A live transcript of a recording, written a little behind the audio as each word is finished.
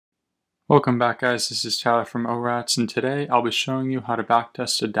Welcome back, guys. This is Tyler from ORATS, and today I'll be showing you how to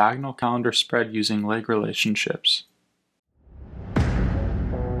backtest a diagonal calendar spread using leg relationships.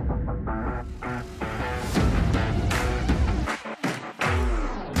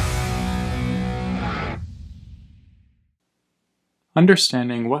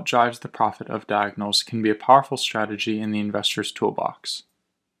 Understanding what drives the profit of diagonals can be a powerful strategy in the investor's toolbox.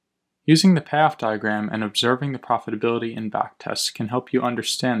 Using the payoff diagram and observing the profitability in backtests can help you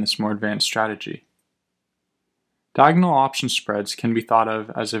understand this more advanced strategy. Diagonal option spreads can be thought of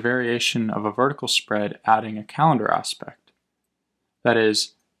as a variation of a vertical spread adding a calendar aspect. That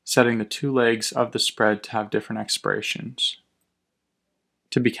is, setting the two legs of the spread to have different expirations.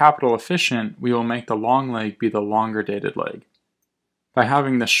 To be capital efficient, we will make the long leg be the longer dated leg. By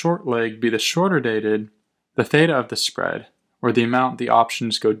having the short leg be the shorter dated, the theta of the spread, or the amount the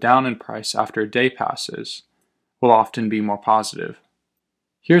options go down in price after a day passes, will often be more positive.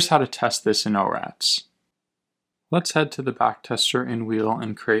 Here's how to test this in ORATS. Let's head to the backtester in Wheel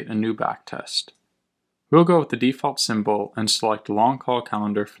and create a new backtest. We'll go with the default symbol and select long call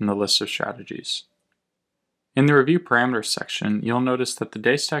calendar from the list of strategies. In the review parameters section, you'll notice that the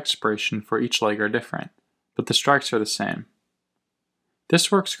days to expiration for each leg are different, but the strikes are the same. This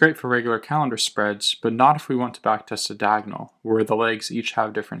works great for regular calendar spreads, but not if we want to backtest a diagonal, where the legs each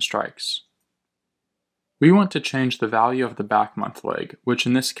have different strikes. We want to change the value of the back month leg, which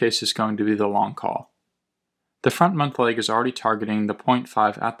in this case is going to be the long call. The front month leg is already targeting the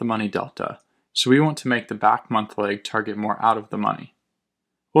 0.5 at the money delta, so we want to make the back month leg target more out of the money.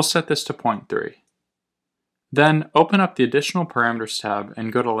 We'll set this to 0.3. Then open up the additional parameters tab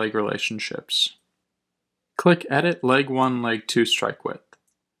and go to leg relationships. Click Edit Leg 1, Leg 2 Strike Width.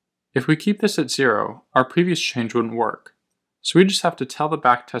 If we keep this at 0, our previous change wouldn't work, so we just have to tell the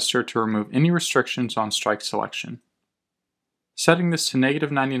backtester to remove any restrictions on strike selection. Setting this to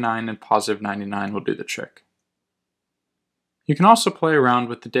 -99 and +99 will do the trick. You can also play around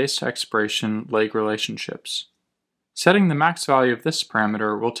with the days to expiration leg relationships. Setting the max value of this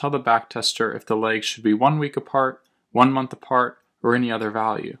parameter will tell the backtester if the legs should be 1 week apart, 1 month apart, or any other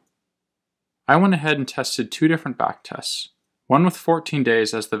value. I went ahead and tested two different backtests, one with 14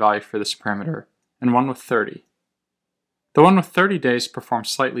 days as the value for this parameter, and one with 30. The one with 30 days performed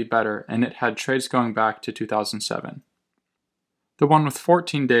slightly better, and it had trades going back to 2007. The one with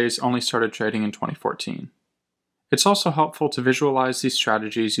 14 days only started trading in 2014. It's also helpful to visualize these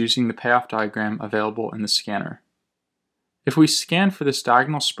strategies using the payoff diagram available in the scanner. If we scan for this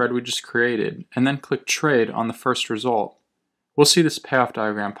diagonal spread we just created, and then click Trade on the first result, we'll see this payoff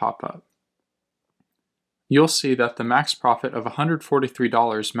diagram pop up. You'll see that the max profit of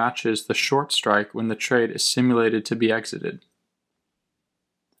 $143 matches the short strike when the trade is simulated to be exited.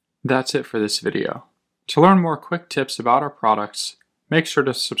 That's it for this video. To learn more quick tips about our products, make sure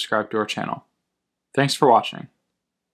to subscribe to our channel. Thanks for watching.